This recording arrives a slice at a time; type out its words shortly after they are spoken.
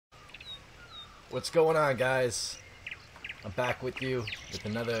What's going on, guys? I'm back with you with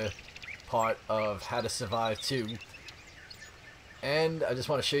another part of How to Survive 2. And I just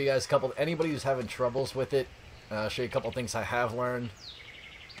want to show you guys a couple, anybody who's having troubles with it, show you a couple things I have learned.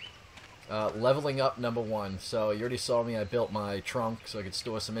 Leveling up, number one. So you already saw me, I built my trunk so I could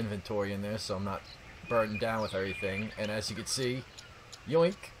store some inventory in there so I'm not burdened down with everything. And as you can see,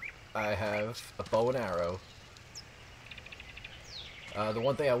 yoink, I have a bow and arrow. The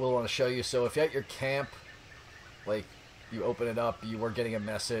one thing I will want to show you, so if you're at your camp, like, you open it up, you were getting a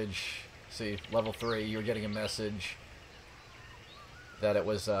message, see, level 3, you were getting a message that it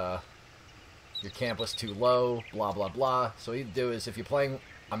was, your camp was too low, blah, blah, blah. So what you do is, if you're playing,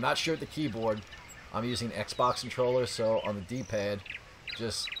 I'm not sure at the keyboard, I'm using Xbox controller, so on the D-pad,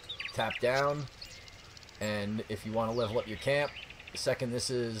 just tap down, and if you want to level up your camp, second this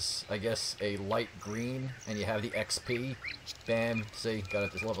is, I guess, a light green, and you have the XP, bam, see, got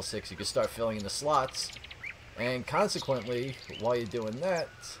it to level 6, you can start filling in the slots, and consequently, while you're doing that,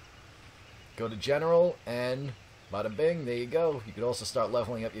 go to General, and bada bing, there you go. You could also start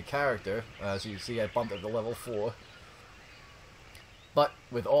leveling up your character. As you see, I bumped up to level 4. But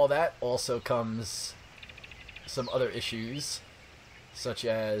with all that also comes some other issues, such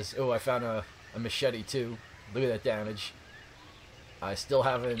as, oh, I found a machete too. Look at that damage. I still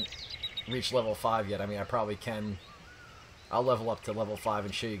haven't reached level 5 yet. I mean, I probably can. I'll level up to level 5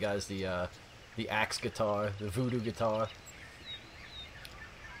 and show you guys the axe guitar, the voodoo guitar.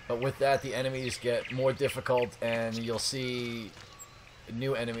 But with that, the enemies get more difficult, and you'll see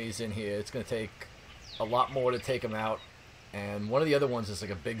new enemies in here. It's going to take a lot more to take them out. And one of the other ones is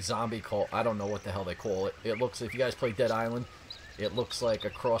like a big zombie called, I don't know what the hell they call it. It looks, if you guys play Dead Island, it looks like a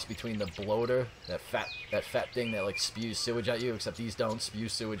cross between the bloater, that fat thing that like spews sewage at you, except these don't spew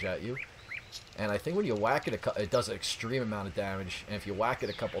sewage at you. And I think when you whack it, it does an extreme amount of damage. And if you whack it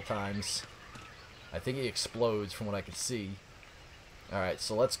a couple times, I think it explodes from what I can see. Alright,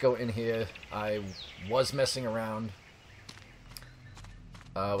 so let's go in here. I was messing around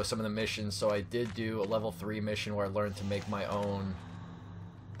with some of the missions, so I did do a level 3 mission where I learned to make my own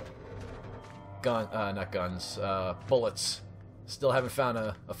bullets. Still haven't found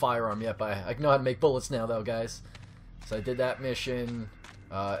a firearm yet, but I know how to make bullets now, though, guys. So I did that mission,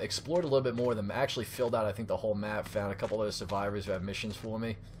 explored a little bit more of them, actually filled out, I think, the whole map, found a couple other survivors who have missions for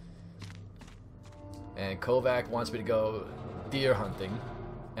me. And Kovac wants me to go deer hunting,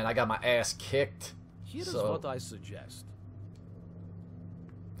 and I got my ass kicked. Here's what I suggest.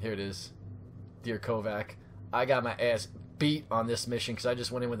 Here it is. Dear Kovac, I got my ass beat on this mission because I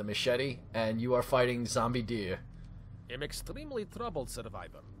just went in with a machete, and you are fighting zombie deer. I'm extremely troubled,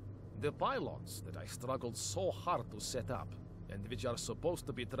 survivor. The pylons that I struggled so hard to set up, and which are supposed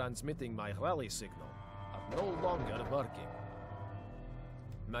to be transmitting my rally signal, are no longer working.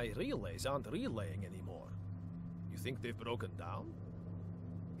 My relays aren't relaying anymore. You think they've broken down?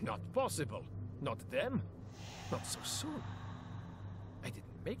 Not possible. Not them. Not so soon. I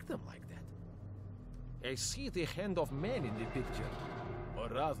didn't make them like that. I see the hand of man in the picture. Or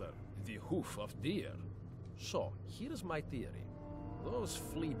rather, the hoof of deer. So, here's my theory. Those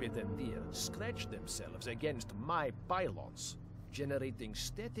flea-bitten deer scratch themselves against my pylons, generating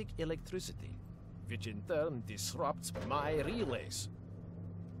static electricity, which in turn disrupts my relays.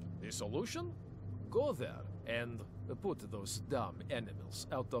 The solution? Go there and put those dumb animals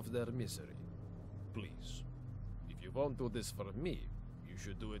out of their misery. Please. If you won't do this for me, you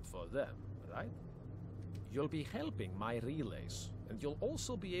should do it for them, right? You'll be helping my relays, and you'll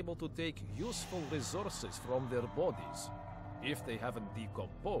also be able to take useful resources from their bodies, if they haven't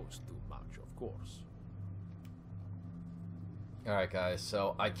decomposed too much, of course. Alright, guys,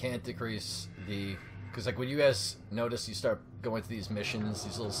 so I can't decrease the... Because, like, when you guys notice you start going to these missions,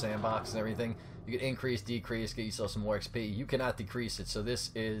 these little sandboxes and everything, you can increase, decrease, get yourself some more XP. You cannot decrease it, so this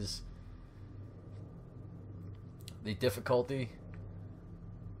is the difficulty.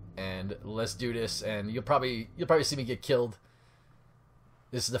 And let's do this, and you'll probably see me get killed.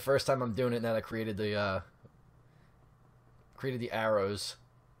 This is the first time I'm doing it now that I created the arrows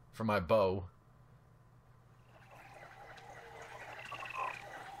for my bow.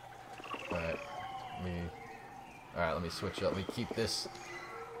 Alright, let me switch up. Let me keep this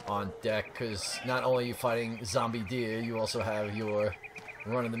on deck, because not only are you fighting zombie deer, you also have your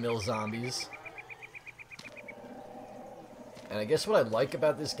run-of-the-mill zombies. And I guess what I like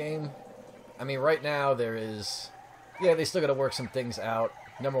about this game, I mean, right now there is... Yeah, they still got to work some things out.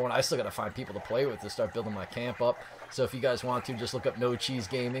 Number one, I still got to find people to play with to start building my camp up. So if you guys want to, just look up No Cheez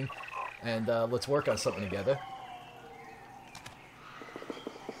Gaming, and let's work on something together.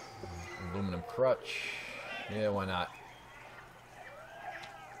 Aluminum crutch. Yeah, why not?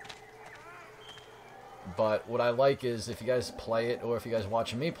 But what I like is if you guys play it, or if you guys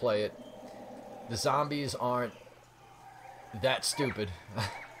watching me play it, the zombies aren't that stupid.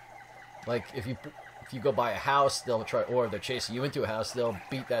 Like if you go by a house, they'll try, or if they're chasing you into a house, they'll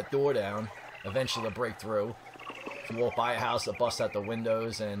beat that door down. Eventually they'll break through. If you walk by a house, they'll bust out the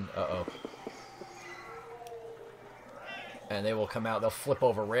windows and and they will come out. They'll flip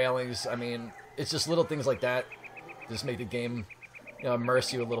over railings. I mean, it's just little things like that. Just make the game, you know,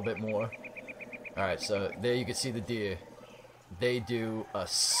 immerse you a little bit more. Alright, so there you can see the deer. They do a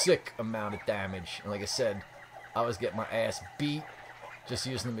sick amount of damage. And like I said, I was getting my ass beat just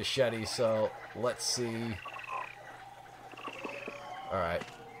using the machete. So let's see. Alright.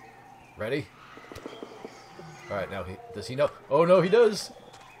 Ready? Alright, now does he know? Oh no, he does!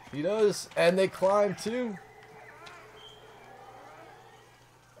 He does! And they climb too!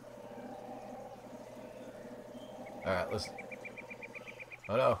 Alright, let's...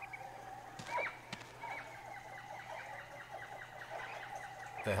 Oh no.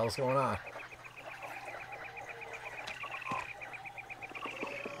 What the hell's going on?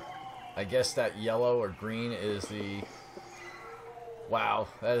 I guess that yellow or green is the... Wow,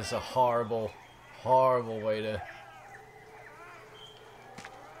 that is a horrible, horrible way to...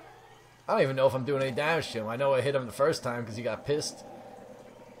 I don't even know if I'm doing any damage to him. I know I hit him the first time because he got pissed.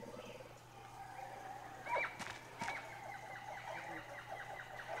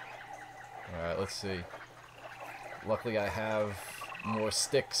 Alright, let's see. Luckily I have more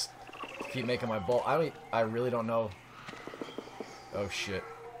sticks to keep making my bolt. I really don't know. Oh shit.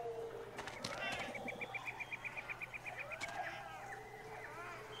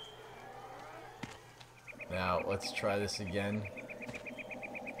 Now, let's try this again.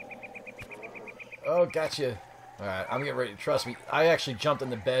 Oh, gotcha. Alright, I'm getting ready. Trust me, I actually jumped in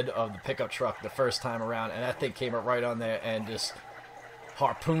the bed of the pickup truck the first time around, and that thing came up right on there and just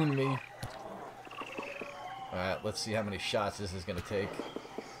harpooned me. Alright, let's see how many shots this is going to take.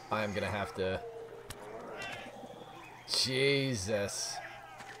 I am going to have to... Jesus.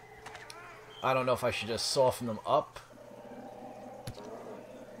 I don't know if I should just soften them up.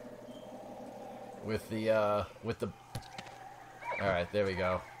 With the... Alright, there we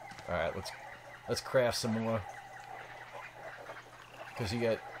go. Alright, let's craft some more. Because you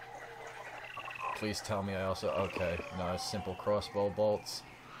get... Please tell me I also... Okay, no, simple crossbow bolts.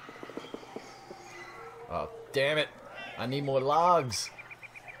 Oh, damn it. I need more logs.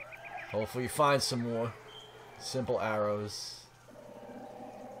 Hopefully you find some more. Simple arrows.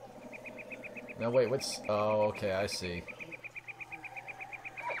 Now wait, what's... Oh, okay, I see.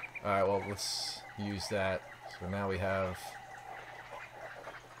 Alright, well, let's use that. So now we have...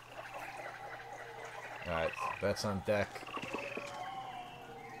 Alright, that's on deck.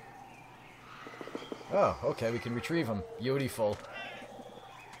 Oh, okay, we can retrieve them. Beautiful.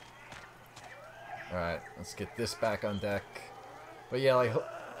 Alright, let's get this back on deck. But yeah, like,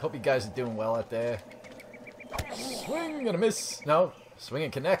 hope you guys are doing well out there. Swing and a miss. No, swing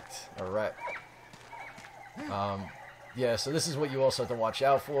and connect. Alright. Yeah, so this is what you also have to watch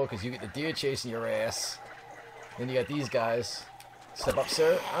out for, because you get the deer chasing your ass. Then you got these guys. Step up,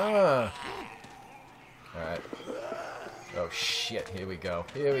 sir. Ah. Alright. Oh, shit. Here we go.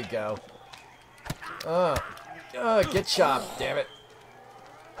 Here we go. Get chopped, damn it.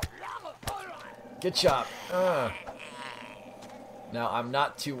 Get chopped. Now, I'm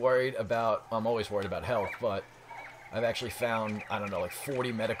not too worried about... I'm always worried about health, but I've actually found, I don't know, like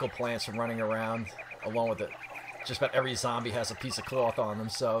 40 medical plants running around, along with it. Just about every zombie has a piece of cloth on them,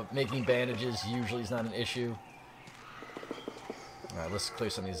 so making bandages usually is not an issue. Alright, let's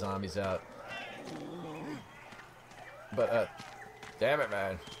clear some of these zombies out. But, damn it,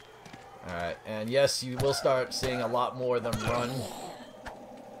 man. Alright, and yes, you will start seeing a lot more of them run.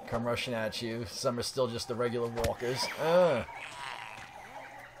 Come rushing at you. Some are still just the regular walkers.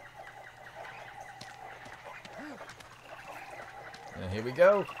 And here we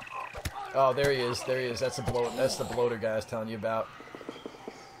go. Oh, there he is. There he is. That's the bloater guy I was telling you about.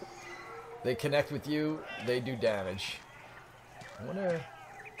 They connect with you. They do damage. I wonder...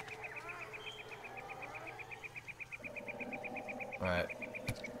 Alright.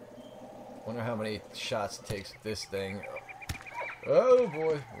 Wonder how many shots it takes with this thing. Oh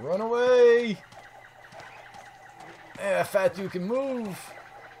boy, run away! Yeah, fat dude can move!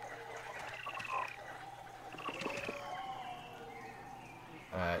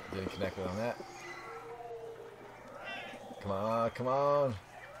 Alright, didn't connect with on that. Come on, come on!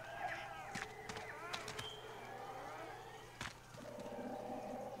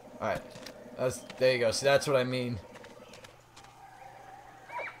 Alright, there you go, see that's what I mean.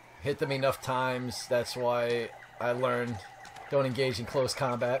 Hit them enough times, that's why I learned don't engage in close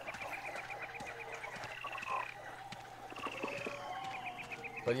combat.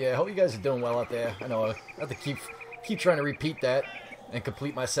 But yeah, I hope you guys are doing well out there. I know I have to keep trying to repeat that and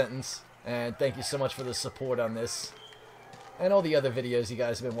complete my sentence. And thank you so much for the support on this. And all the other videos you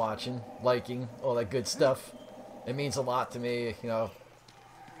guys have been watching, liking, all that good stuff. It means a lot to me, you know.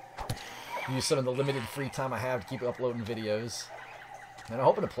 Use some of the limited free time I have to keep uploading videos. And I'm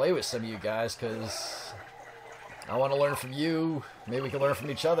hoping to play with some of you guys, because I want to learn from you. Maybe we can learn from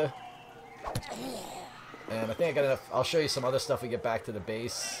each other. And I think I got enough. I'll show you some other stuff we get back to the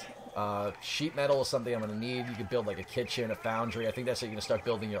base. Sheet metal is something I'm going to need. You can build like a kitchen, a foundry. I think that's how you're going to start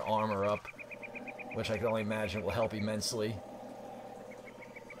building your armor up, which I can only imagine will help immensely.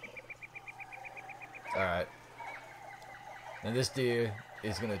 Alright. And this deer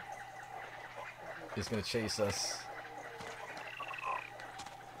is going to chase us.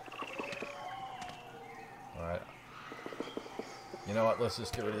 Alright. You know what? Let's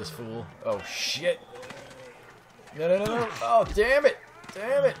just get rid of this fool. Oh, shit! No, no, no, no! Oh, damn it!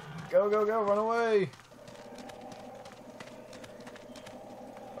 Damn it! Go, go, go! Run away!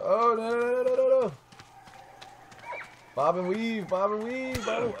 Oh, no, no, no, no, no, no! Bob and weave! Bob and weave!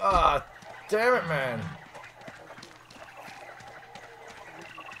 Bob and... Ah! Damn it, man!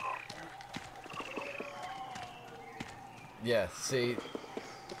 Yeah, see...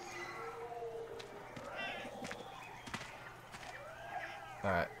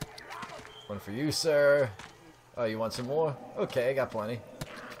 Alright. One for you, sir. Oh, you want some more? Okay, I got plenty.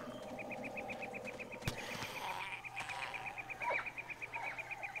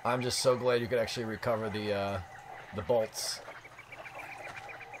 I'm just so glad you could actually recover the bolts.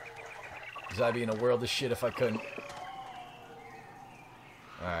 Because I'd be in a world of shit if I couldn't.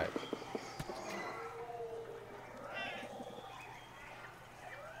 Alright.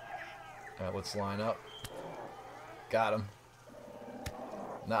 Alright, let's line up. Got him.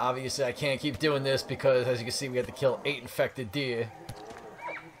 Now, obviously, I can't keep doing this because, as you can see, we had to kill 8 infected deer.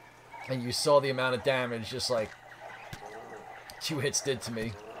 And you saw the amount of damage just, like, 2 hits did to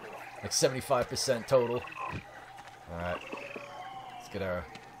me. Like, 75% total. Alright. Let's get our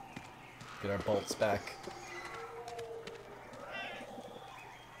bolts back.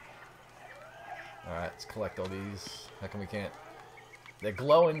 Alright, let's collect all these. How come we can't? They're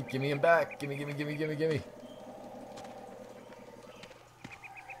glowing. Give me them back. Gimme, gimme, gimme, gimme, gimme.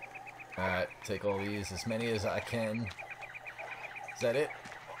 Alright, take all these, as many as I can. Is that it?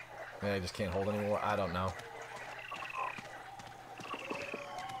 Yeah, I just can't hold anymore. I don't know.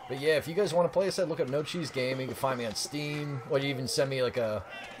 But yeah, if you guys want to play, I said look up No Cheez Gaming. You can find me on Steam, or you even send me like a,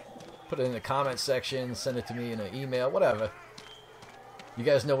 put it in the comment section, send it to me in an email, whatever. You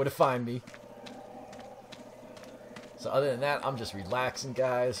guys know where to find me. So other than that, I'm just relaxing,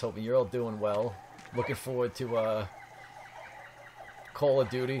 guys. Hoping you're all doing well. Looking forward to Call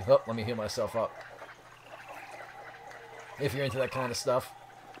of Duty. Oh, let me heal myself up. If you're into that kind of stuff.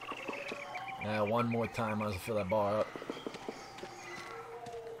 Now, one more time, I was fill that bar up.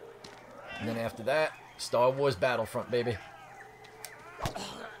 And then after that, Star Wars Battlefront, baby.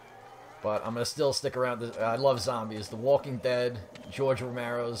 But I'm going to still stick around. I love zombies. The Walking Dead, George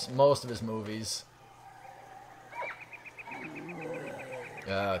Romero's, most of his movies.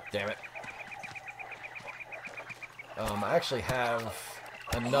 Damn it. I actually have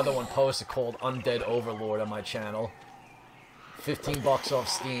another one posted called Undead Overlord on my channel. 15 bucks off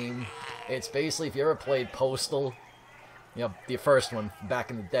Steam. It's basically, if you ever played Postal, you know, the first one back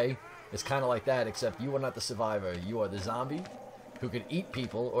in the day, it's kind of like that, except you are not the survivor. You are the zombie who can eat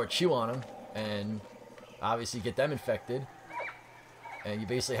people or chew on them and obviously get them infected. And you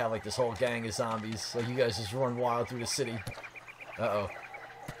basically have like this whole gang of zombies. So you guys just run wild through the city. Uh-oh.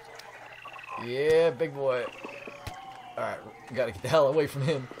 Yeah, big boy. Alright, we gotta get the hell away from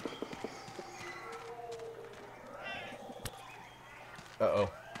him. Uh-oh.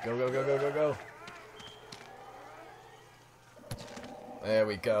 Go, go, go, go, go, go. There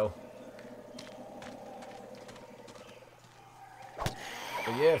we go.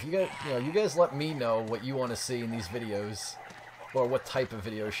 But yeah, if you guys, you guys let me know what you want to see in these videos. Or what type of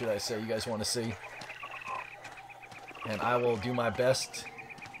video, should I say, you guys want to see. And I will do my best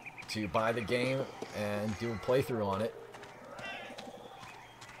to buy the game and do a playthrough on it.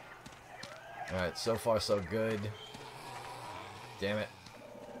 Alright, so far so good. Damn it.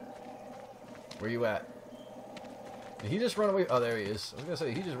 Where you at? Did he just run away? Oh, there he is. I was gonna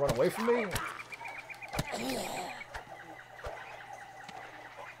say, did he just run away from me?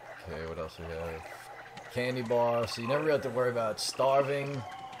 Okay, what else we have? Candy bar, so you never really have to worry about starving.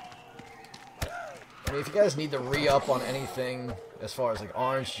 I mean, if you guys need to re-up on anything, as far as like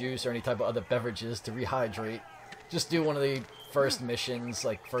orange juice or any type of other beverages to rehydrate, just do one of the first missions,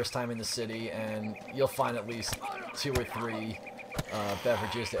 like first time in the city, and you'll find at least 2 or 3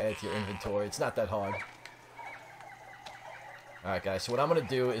 beverages to add to your inventory. It's not that hard. Alright guys, so what I'm going to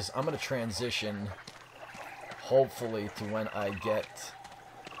do is I'm going to transition, hopefully, to when I get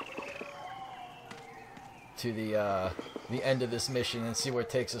to the end of this mission and see where it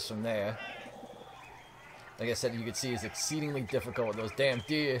takes us from there. Like I said, you can see it's exceedingly difficult with those damn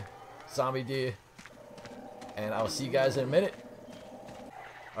deer, zombie deer. And I'll see you guys in a minute.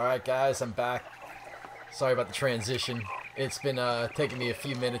 Alright guys, I'm back. Sorry about the transition. It's been taking me a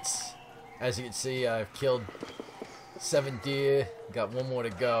few minutes. As you can see, I've killed 7 deer. Got 1 more to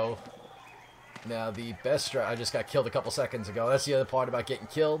go. Now the best I just got killed a couple seconds ago. That's the other part about getting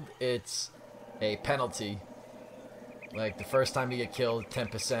killed. It's a penalty. Like the first time you get killed,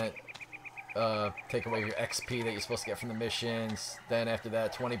 10% take away your XP that you're supposed to get from the missions. Then after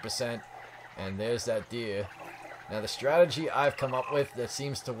that, 20%. And there's that deer. Now the strategy I've come up with that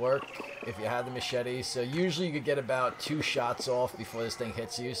seems to work if you have the machete. So usually you could get about 2 shots off before this thing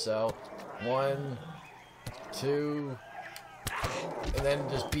hits you. So 1, 2, and then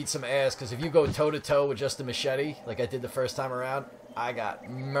just beat some ass. Because if you go toe to toe with just the machete, like I did the first time around, I got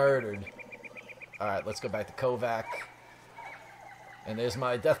murdered. Alright, let's go back to Kovac. And there's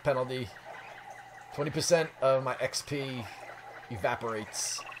my death penalty. 20% of my XP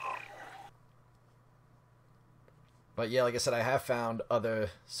evaporates. But yeah, like I said, I have found other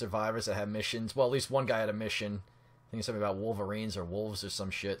survivors that have missions. Well, at least one guy had a mission. I think it's something about Wolverines or wolves or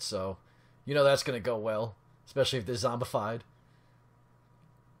some shit. So, you know that's going to go well. Especially if they're zombified.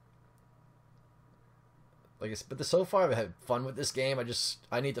 Like I said, but so far I've had fun with this game.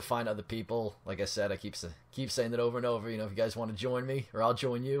 I need to find other people. Like I said, I keep saying that over and over. You know, if you guys want to join me, or I'll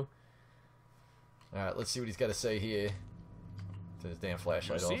join you. Alright, let's see what he's got to say here. To his damn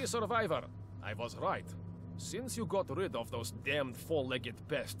flashlight off. See, Survivor, I was right. Since you got rid of those damned four-legged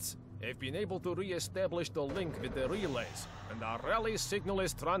pests, I've been able to re-establish the link with the relays, and our rally signal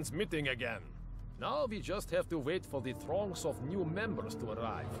is transmitting again. Now we just have to wait for the throngs of new members to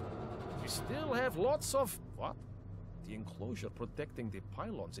arrive. We still have lots of... What? The enclosure protecting the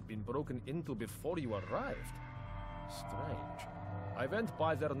pylons had been broken into before you arrived. Strange. I went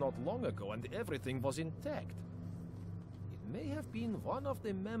by there not long ago and everything was intact. It may have been one of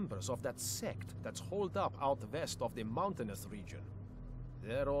the members of that sect that's holed up out west of the mountainous region.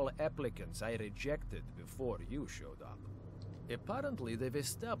 They're all applicants I rejected before you showed up. Apparently they've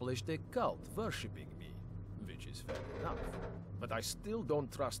established a cult worshipping me, which is fair enough, but I still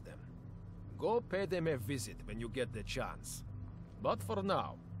don't trust them. Go pay them a visit when you get the chance. But for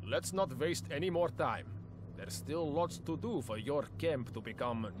now, let's not waste any more time. There's still lots to do for your camp to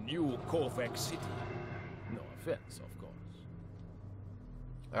become New Kovac City. No offense, of course.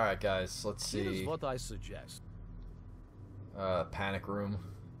 Alright guys, let's see. Here's what I suggest. Panic room.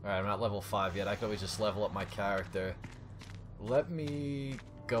 Alright, I'm not level 5 yet. I can always just level up my character. Let me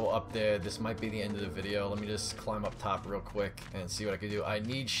go up there. This might be the end of the video. Let me just climb up top real quick and see what I can do. I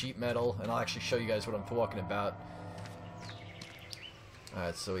need sheet metal, and I'll actually show you guys what I'm talking about.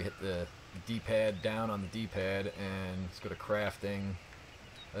 Alright, so we hit the D-pad, down on the D-pad, and let's go to crafting.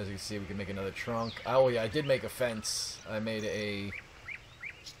 As you can see, we can make another trunk. Oh yeah, I did make a fence. I made a... What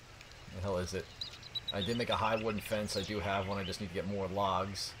the hell is it? I did make a high wooden fence. I do have one. I just need to get more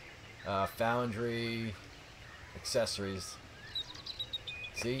logs. Foundry, accessories.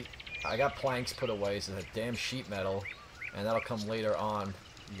 See, I got planks put away, so that damn sheet metal, and that'll come later on.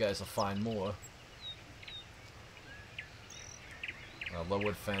 You guys will find more. Low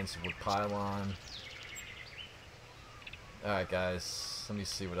wood fence, wood pylon. Alright guys, let me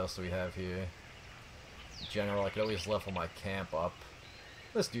see what else do we have here. In general, I could always level my camp up.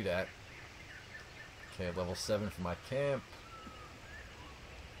 Let's do that. Okay, level 7 for my camp.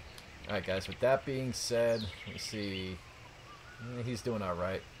 Alright guys, with that being said, let's see. He's doing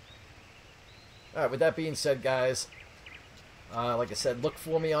alright. Alright, with that being said guys, like I said, look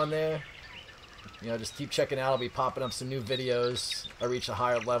for me on there. You know, just keep checking out. I'll be popping up some new videos. I reach a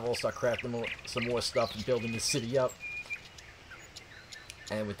higher level, start crafting some more stuff and building the city up.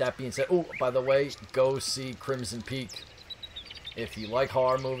 And with that being said, oh, by the way, go see Crimson Peak. If you like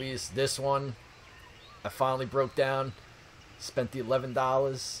horror movies, this one, I finally broke down, spent the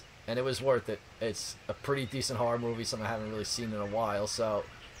 $11, and it was worth it. It's a pretty decent horror movie, something I haven't really seen in a while. So,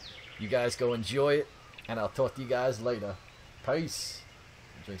 you guys go enjoy it, and I'll talk to you guys later. Peace.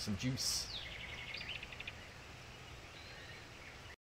 Drink some juice.